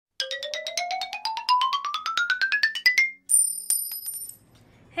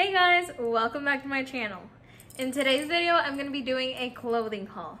Hey guys, welcome back to my channel. In today's video, I'm going to be doing a clothing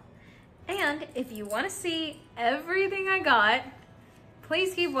haul. And if you want to see everything I got,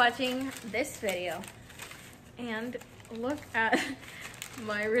 please keep watching this video. And look at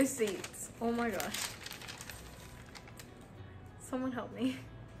my receipts. Oh my gosh. Someone help me.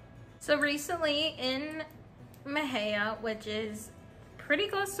 So recently in Mejia, which is pretty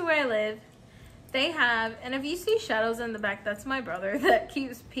close to where I live, they have, and if you see shadows in the back, that's my brother that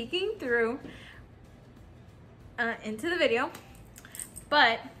keeps peeking through into the video.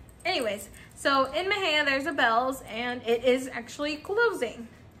 But anyways, so in Mejia there's a Bells and it is actually closing.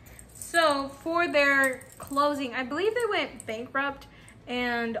 So for their closing, I believe they went bankrupt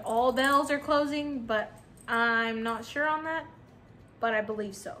and all Bells are closing, but I'm not sure on that, but I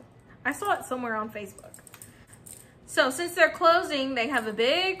believe so. I saw it somewhere on Facebook. So since they're closing, they have a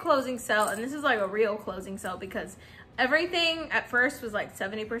big closing sale, and this is like a real closing sale because everything at first was like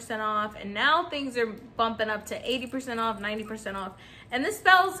 70% off, and now things are bumping up to 80% off, 90% off. And this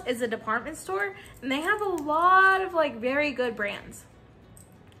Bells is a department store, and they have a lot of like very good brands.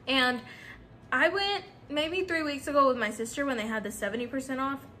 And I went maybe 3 weeks ago with my sister when they had the 70%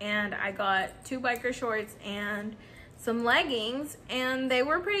 off, and I got 2 biker shorts and some leggings, and they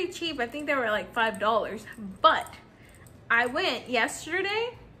were pretty cheap. I think they were like $5, but I went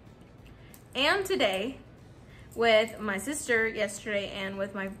yesterday and today with my sister yesterday and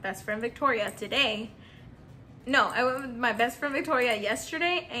with my best friend Victoria today. No, I went with my best friend Victoria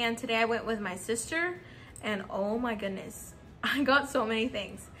yesterday, and today I went with my sister, and oh my goodness, I got so many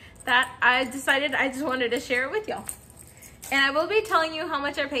things that I decided I just wanted to share it with y'all. And I will be telling you how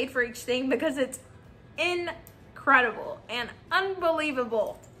much I paid for each thing because it's incredible and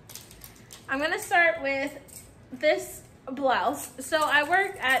unbelievable. I'm gonna start with this blouse. So I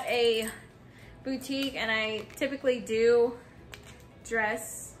work at a boutique and I typically do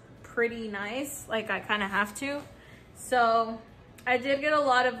dress pretty nice, like I kind of have to. So I did get a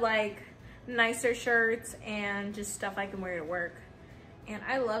lot of like nicer shirts and just stuff I can wear to work. And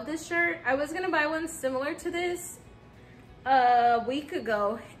I love this shirt. I was gonna buy one similar to this a week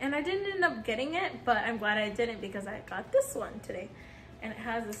ago and I didn't end up getting it, but I'm glad I didn't because I got this one today. And it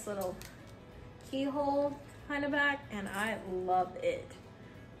has this little keyhole kind of back, and I love it.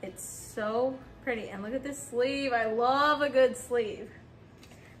 It's so pretty. And look at this sleeve. I love a good sleeve.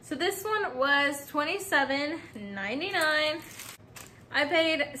 So this one was $27.99. I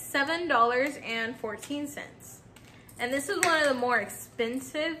paid $7.14. And this is one of the more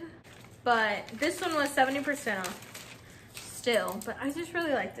expensive, but this one was 70% off still. But I just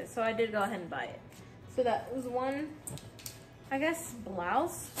really liked it, so I did go ahead and buy it. So that was one, I guess,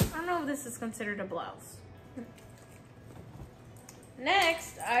 blouse. I don't know if this is considered a blouse.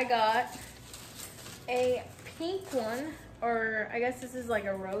 Next, I got a pink one, or I guess this is like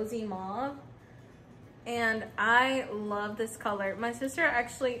a rosy mauve. And I love this color. My sister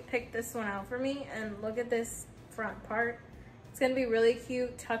actually picked this one out for me, and look at this front part. It's gonna be really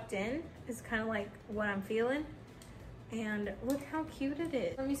cute tucked in. It's kind of like what I'm feeling. And look how cute it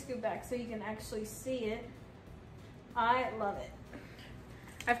is. Let me scoot back so you can actually see it. I love it.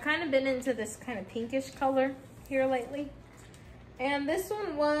 I've kind of been into this kind of pinkish color here lately. And this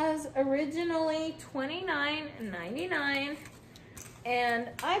one was originally $29.99 and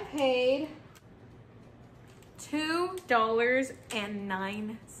I paid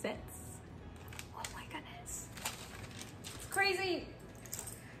 $2.09. Oh my goodness. It's crazy.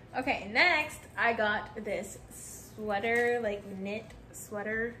 Okay, next I got this sweater, like knit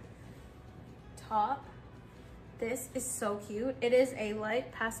sweater top. This is so cute. It is a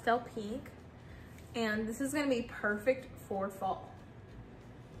light pastel pink, and this is gonna be perfect for fall.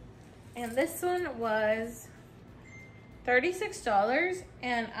 And this one was $36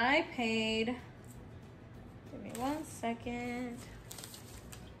 and I paid, give me one second,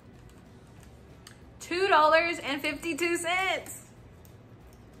 $2.52.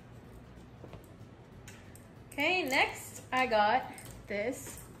 Okay, next I got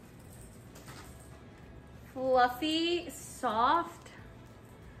this fluffy, soft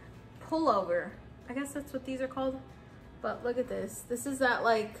pullover. I guess that's what these are called. But look at this. This is that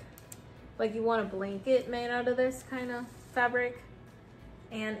like you want a blanket made out of this kind of fabric.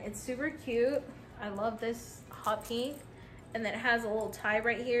 And it's super cute. I love this hot pink. And then it has a little tie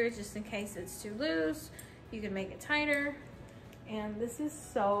right here just in case it's too loose. You can make it tighter. And this is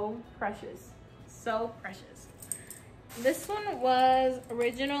so precious. So precious. This one was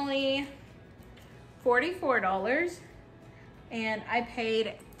originally $44 and I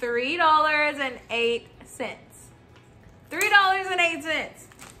paid $3.08. $3.08.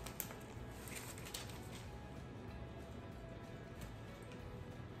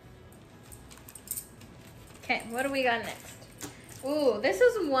 Okay, what do we got next? Ooh, this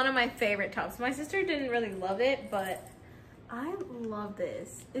is one of my favorite tops. My sister didn't really love it, but I love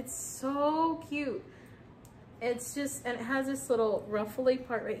this. It's so cute. It's just, and it has this little ruffly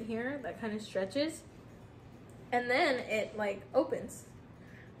part right here that kind of stretches. And then it like opens.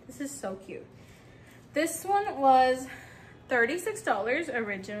 This is so cute. This one was $36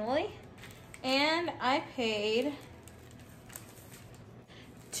 originally. And I paid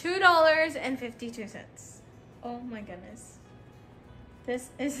 $2.52. Oh my goodness. This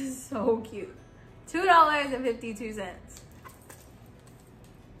is so cute. $2.52.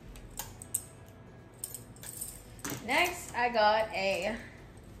 Next, I got a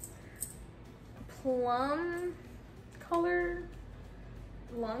plum color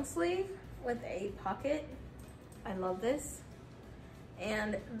long sleeve with a pocket. I love this.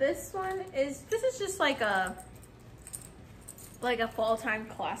 And this is just like a fall time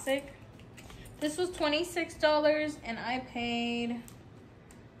classic. This was $26 and I paid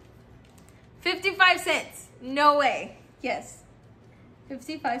 55 cents. No way. Yes.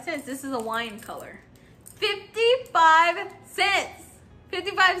 55 cents. This is a wine color. 55 cents.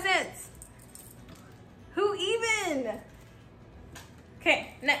 55 cents. Who even?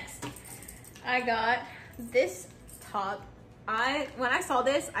 Okay, next. I got this top. When I saw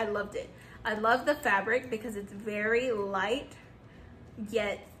this, I loved it. I love the fabric because it's very light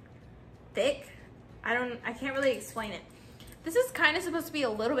yet thick. I can't really explain it. This is kind of supposed to be a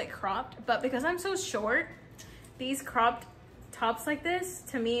little bit cropped, but because I'm so short, these cropped tops like this,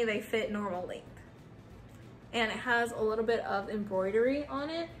 to me, they fit normal length. And it has a little bit of embroidery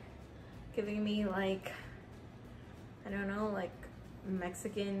on it, giving me like, I don't know, like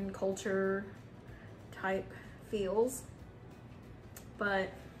Mexican culture type feels.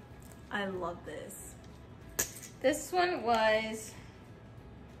 But I love this. This one was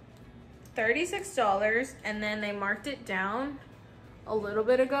 $36 and then they marked it down a little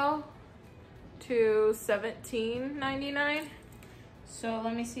bit ago to $17.99. So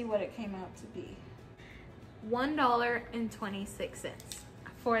let me see what it came out to be. $1.26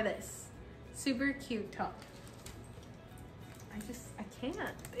 for this super cute top. I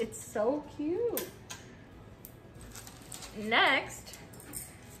can't. It's so cute. Next,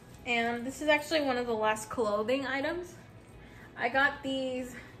 and this is actually one of the last clothing items. I got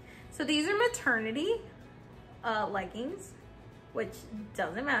these. So these are maternity leggings, which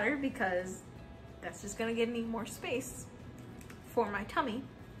doesn't matter because that's just gonna give me more space for my tummy.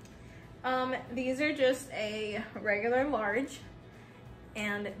 These are just a regular large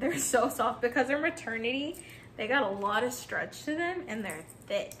and they're so soft because they're maternity. They got a lot of stretch to them and they're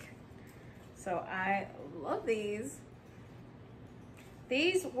thick. So I love these.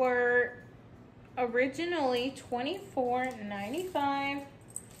 These were originally $24.95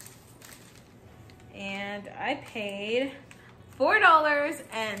 and I paid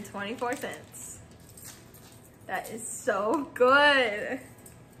 $4.24. That is so good.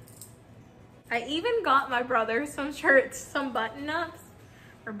 I even got my brother some shirts, some button-ups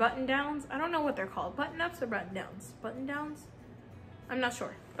or button-downs. I don't know what they're called, button-ups or button-downs? Button-downs? I'm not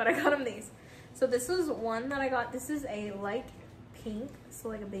sure, but I got him these. So this was one that I got. This is a light pink, so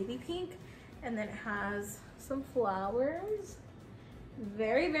like a baby pink, and then it has some flowers.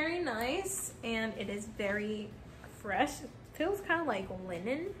 Very, very nice, and it is very fresh. It feels kind of like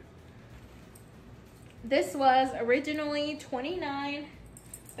linen. This was originally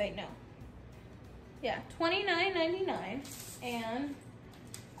 $29.99, and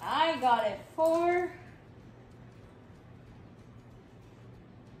I got it for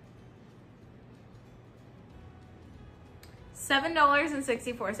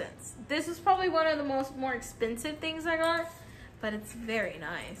 $7.64. This is probably one of the more expensive things I got, but it's very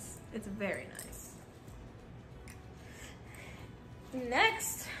nice. It's very nice.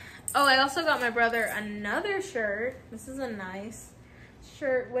 Next, oh, I also got my brother another shirt. This is a nice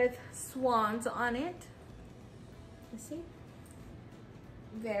shirt with swans on it. Let's see.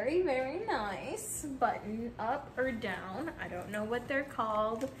 Very, very nice. Button up or down. I don't know what they're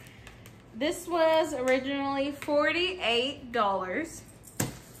called. This was originally $48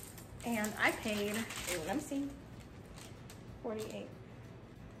 and I paid, let me see, 48.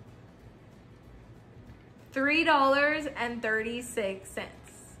 $3.36.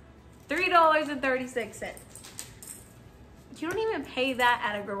 $3.36. You don't even pay that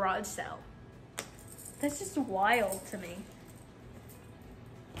at a garage sale. That's just wild to me.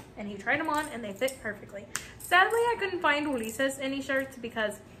 And he tried them on and they fit perfectly. Sadly, I couldn't find Ulises any shirts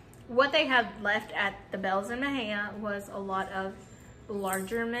because what they had left at the Bells in Mejia was a lot of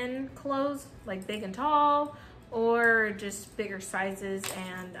larger men clothes, like big and tall, or just bigger sizes,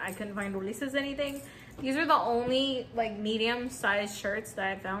 and I couldn't find Ulises anything. These are the only like medium-sized shirts that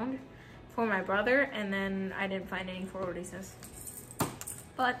I found for my brother, and then I didn't find any for Ulises.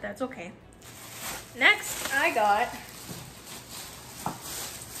 But that's okay. Next, I got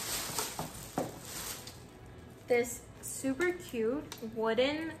this super cute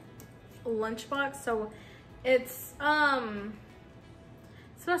wooden lunchbox. So it's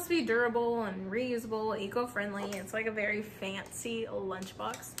supposed to be durable and reusable, eco-friendly. It's like a very fancy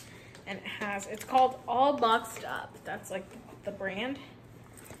lunchbox, and it's called All Boxed Up. That's like the brand.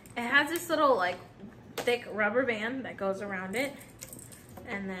 It has this little like thick rubber band that goes around it,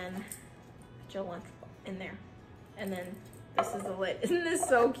 and then put your lunch in there, and then this is the lid. Isn't this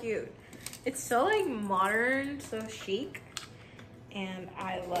so cute? It's so like modern, so chic, and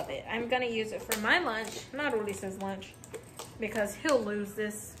I love it. I'm gonna use it for my lunch, not Ulises' lunch, because he'll lose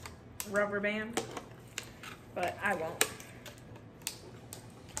this rubber band, but I won't.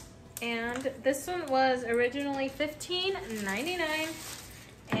 And this one was originally $15.99,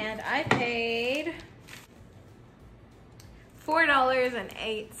 and I paid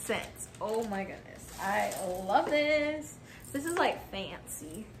 $4.08. Oh my goodness, I love this. This is like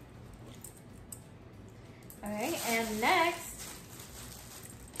fancy. Okay, and next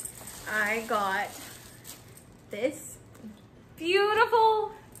I got this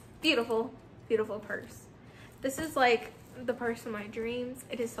beautiful, beautiful, beautiful purse. This is like the purse of my dreams.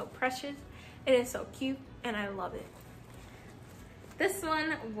 It is so precious, it is so cute, and I love it. This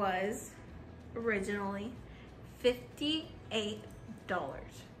one was originally $58.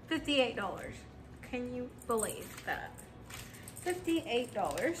 $58. Can you believe that?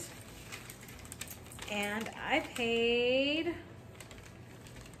 $58. And I paid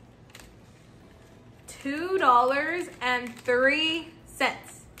 $2.03.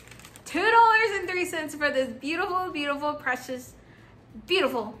 $2.03 for this beautiful, beautiful, precious,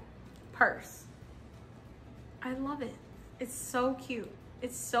 beautiful purse. I love it. It's so cute.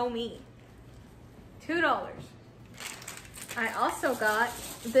 It's so me. $2. I also got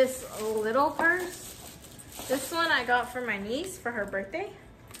this little purse. This one I got for my niece for her birthday.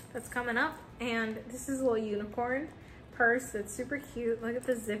 That's coming up. And this is a little unicorn purse. It's super cute. Look at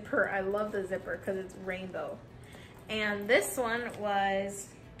the zipper. I love the zipper because it's rainbow. And this one was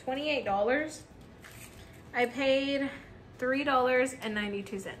 $28. I paid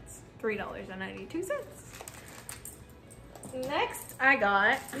 $3.92. $3.92. Next, I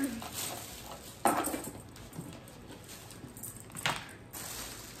got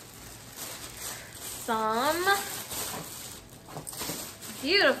some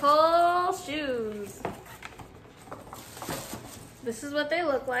beautiful shoes. This is what they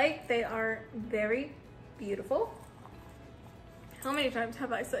look like. They are very beautiful. How many times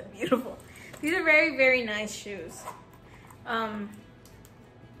have I said beautiful? These are very, very nice shoes.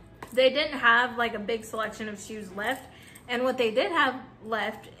 They didn't have like a big selection of shoes left, and what they did have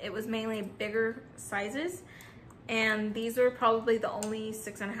left, it was mainly bigger sizes, and these were probably the only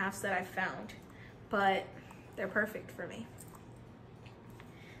 6.5s that I found, but they're perfect for me.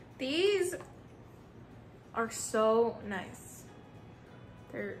 These are so nice.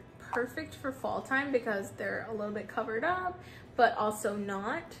 They're perfect for fall time because they're a little bit covered up, but also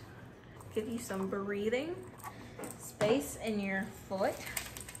not. Give you some breathing space in your foot.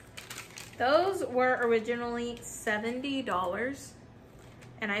 Those were originally $70,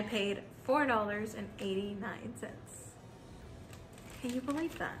 and I paid $4.89. Can you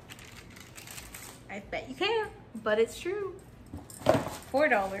believe that? I bet you can't, but it's true.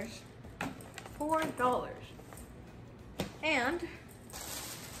 $4. $4. And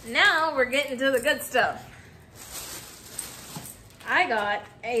now we're getting to the good stuff. I got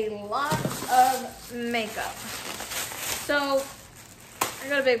a lot of makeup. So I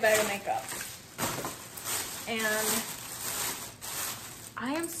got a big bag of makeup. And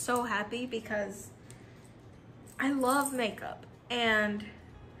I am so happy because I love makeup and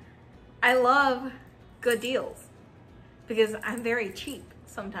I love good deals because I'm very cheap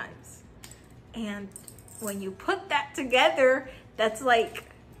sometimes. And when you put that together, that's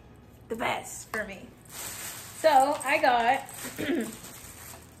like the best for me. So I got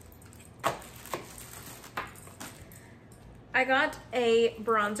I got a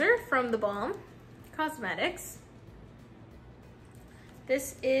bronzer from The Balm Cosmetics.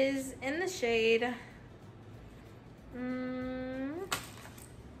 This is in the shade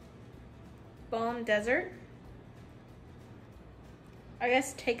Balm Desert. I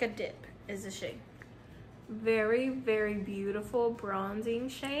guess Take a Dip is the shade. Very, very beautiful bronzing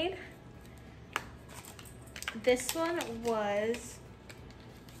shade. This one was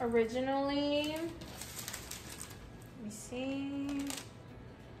originally, let me see,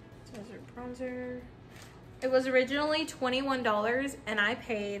 desert bronzer. It was originally $21 and I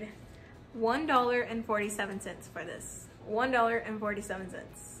paid $1.47 for this. $1.47.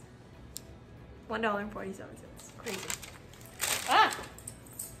 $1.47. Crazy. Ah!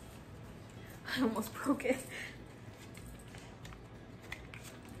 I almost broke it.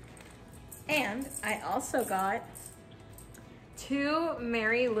 And I also got two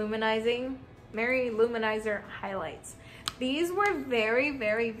Mary Luminizer highlights. These were very,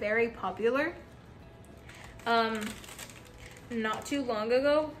 very, very popular. Not too long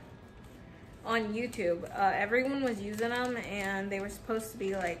ago on YouTube. Everyone was using them and they were supposed to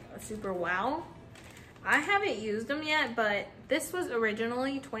be like a super wow. I haven't used them yet, but this was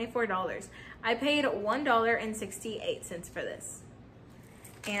originally $24. I paid $1.68 for this.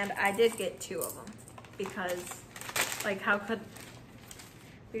 And I did get two of them because how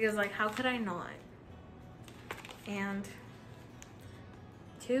could I not? And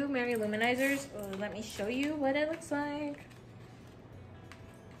two Mary Luminizers. Oh, let me show you what it looks like.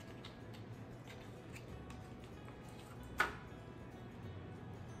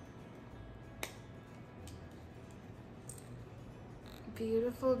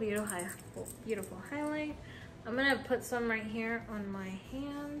 Beautiful, beautiful highlight. I'm gonna put some right here on my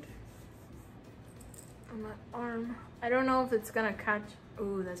hand, on my arm. I don't know if it's gonna catch.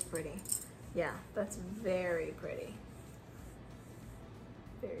 Ooh, that's pretty. Yeah, that's very pretty.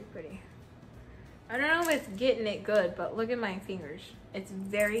 Very pretty. I don't know if it's getting it good, but look at my fingers. It's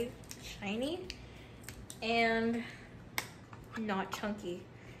very shiny and not chunky.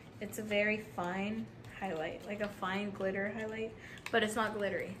 It's a very fine highlight, like a fine glitter highlight, but it's not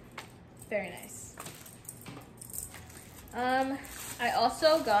glittery. Very nice. I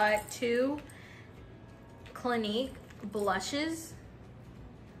also got two Clinique blushes.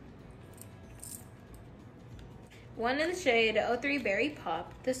 One in the shade 03 Berry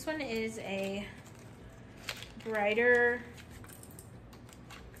Pop. This one is a brighter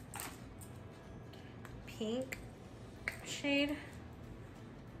pink shade.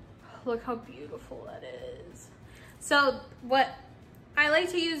 Look how beautiful that is. So what I like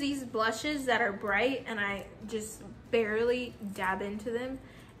to use these blushes that are bright and I just barely dab into them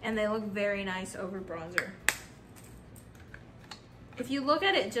and they look very nice over bronzer. If you look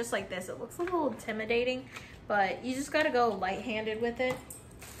at it just like this, it looks a little intimidating, but you just gotta go light-handed with it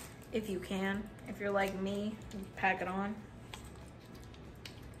if you can. If you're like me, pack it on.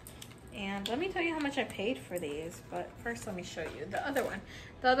 And let me tell you how much I paid for these, but first let me show you the other one.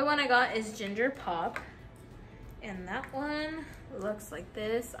 The other one I got is Ginger Pop, and that one looks like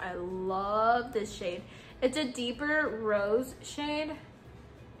this. I love this shade. It's a deeper rose shade,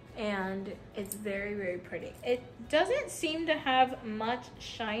 and it's very, very pretty. It doesn't seem to have much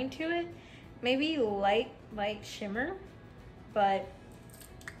shine to it. Maybe light shimmer, but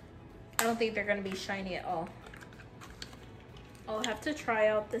I don't think they're gonna be shiny at all. I'll have to try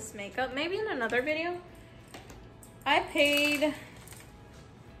out this makeup, maybe in another video. I paid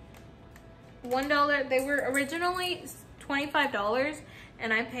 $1. They were originally $25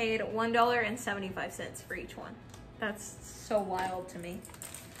 and I paid $1.75 for each one. That's so wild to me.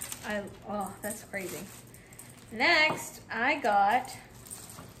 Oh, that's crazy. Next, I got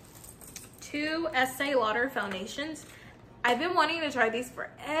two Estee Lauder foundations. I've been wanting to try these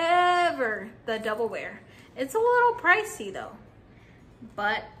forever, the Double Wear. It's a little pricey though,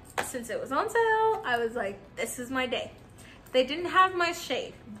 but since it was on sale, I was like, this is my day. They didn't have my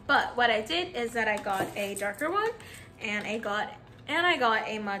shade, but what I did is that I got a darker one and I got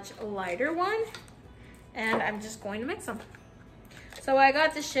a much lighter one, and I'm just going to mix them. So I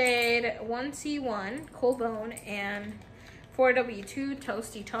got the shade 1C1 Cool Bone and 4W2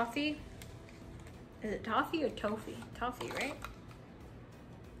 Toasty Toffee. Is it toffee or toffee? Toffee, right?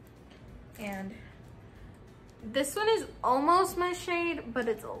 And this one is almost my shade, but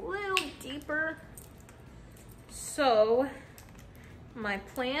it's a little deeper. So my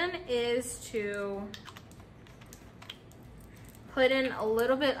plan is to put in a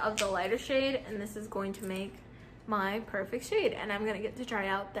little bit of the lighter shade, and this is going to make my perfect shade. And I'm gonna get to try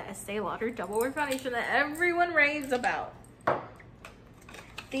out the Estee Lauder Double Wear Foundation that everyone raves about.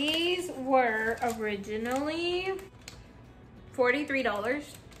 These were originally $43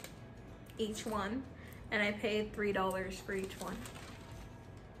 each one, and I paid $3 for each one.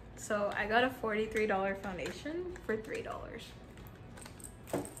 So I got a $43 foundation for $3.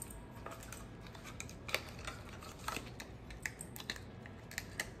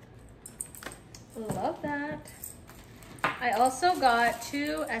 Love that. I also got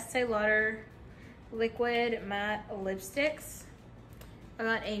two Estee Lauder liquid matte lipsticks. I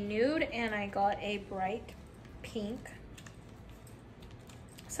got a nude and I got a bright pink.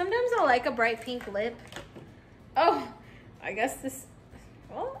 Sometimes I like a bright pink lip, Oh, I guess this,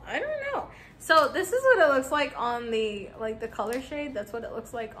 well, I don't know. So this is what it looks like on the, like the color shade. That's what it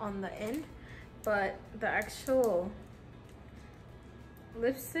looks like on the end. But the actual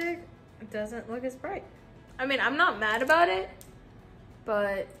lipstick doesn't look as bright. I mean, I'm not mad about it,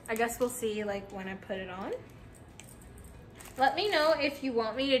 but I guess we'll see like when I put it on. Let me know if you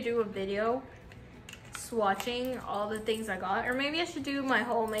want me to do a video swatching all the things I got, or maybe I should do my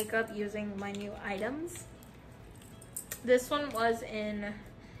whole makeup using my new items. This one was in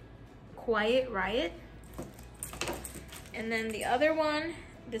Quiet Riot. And then the other one,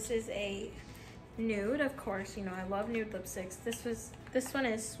 this is a nude, of course, you know, I love nude lipsticks. This one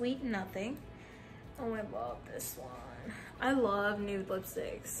is Sweet Nothing. Oh, I love this one. I love nude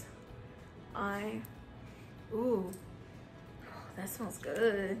lipsticks. Ooh, oh, that smells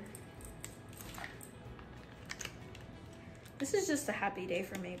good. This is just a happy day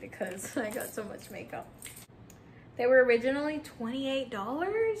for me because I got so much makeup. They were originally $28.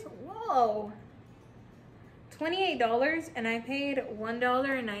 Whoa. $28, and I paid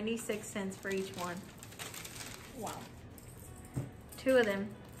 $1.96 for each one. Wow. Two of them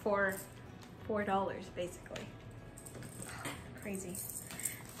for $4 basically. Crazy.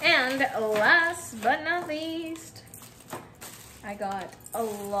 And last but not least, I got a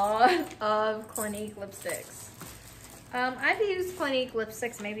lot of Clinique lipsticks. I've used Clinique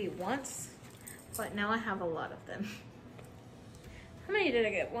lipsticks maybe once, but now I have a lot of them. How many did I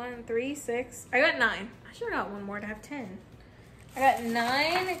get? 1, 3, 6. I got 9. I should have got one more to have 10. I got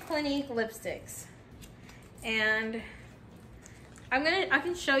 9 Clinique lipsticks. And I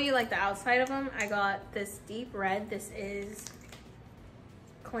can show you like the outside of them. I got this deep red. This is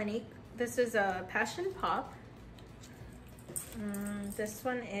Clinique. This is a Passion Pop. This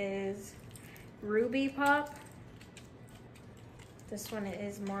one is Ruby Pop. This one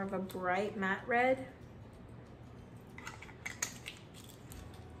is more of a bright matte red.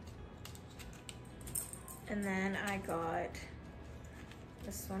 And then I got,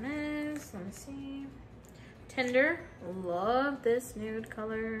 this one is, let me see, Tender. Love this nude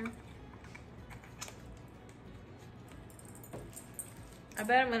color. I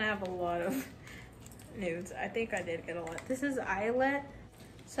bet I'm gonna have a lot of nudes. I think I did get a lot. This is Eyelet.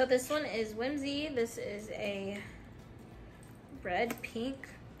 So this one is Whimsy. This is a red pink.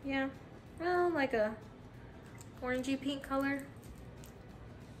 Yeah, well, like a orangey pink color.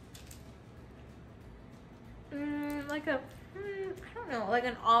 Like a, I don't know, like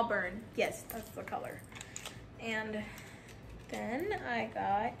an auburn. Yes, that's the color. And then I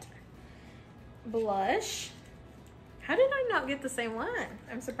got blush. How did I not get the same one?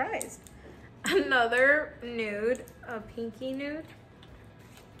 I'm surprised. Another nude, a pinky nude.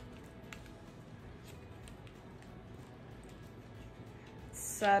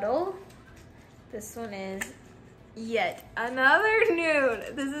 Subtle. This one is yet another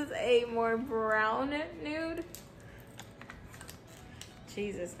nude. This is a more brown nude.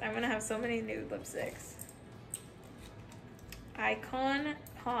 Jesus, I'm gonna have so many nude lipsticks. Icon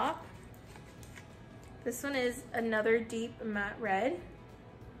Pop. This one is another deep matte red.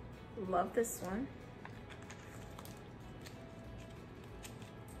 Love this one.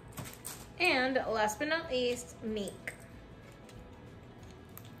 And last but not least, Meek.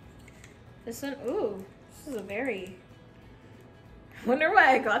 This one, ooh, this is a very, I wonder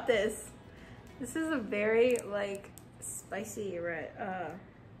why I got this. This is a very like spicy red,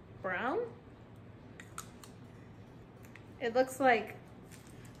 brown. It looks like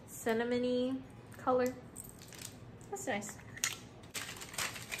cinnamony color. That's nice.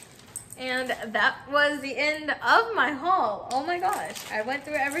 And that was the end of my haul. Oh my gosh, I went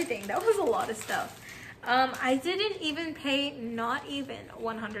through everything. That was a lot of stuff. I didn't even pay, not even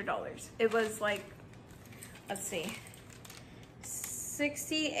 $100. It was like, let's see,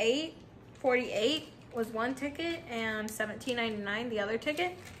 $68.48 was one ticket and $17.99 the other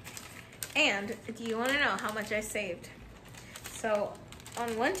ticket. And do you want to know how much I saved? So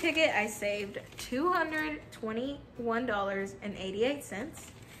on one ticket, I saved $221.88.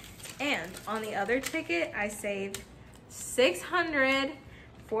 And on the other ticket, I saved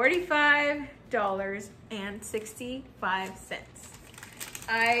 $645.65.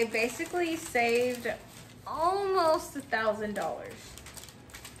 I basically saved almost $1,000.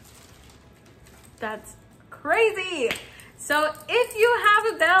 That's crazy. So if you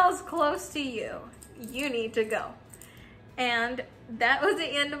have a Bells close to you, you need to go. And that was the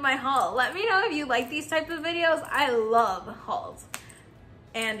end of my haul. Let me know if you like these types of videos. I love hauls.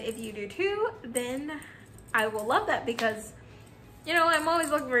 And if you do too, then I will love that because, you know, I'm always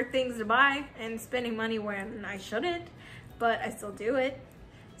looking for things to buy and spending money when I shouldn't, but I still do it.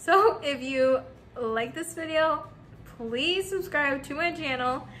 So if you like this video, please subscribe to my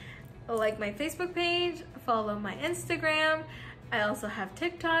channel, like my Facebook page, follow my Instagram. I also have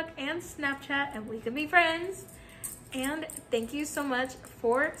TikTok and Snapchat, and we can be friends. And thank you so much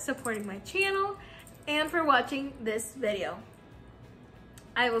for supporting my channel and for watching this video.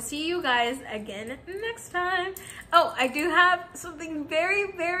 I will see you guys again next time. Oh, I do have something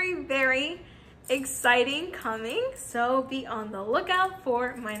very, very, very exciting coming, so be on the lookout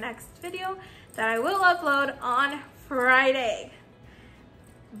for my next video that I will upload on Friday.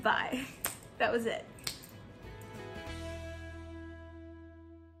 Bye. That was it.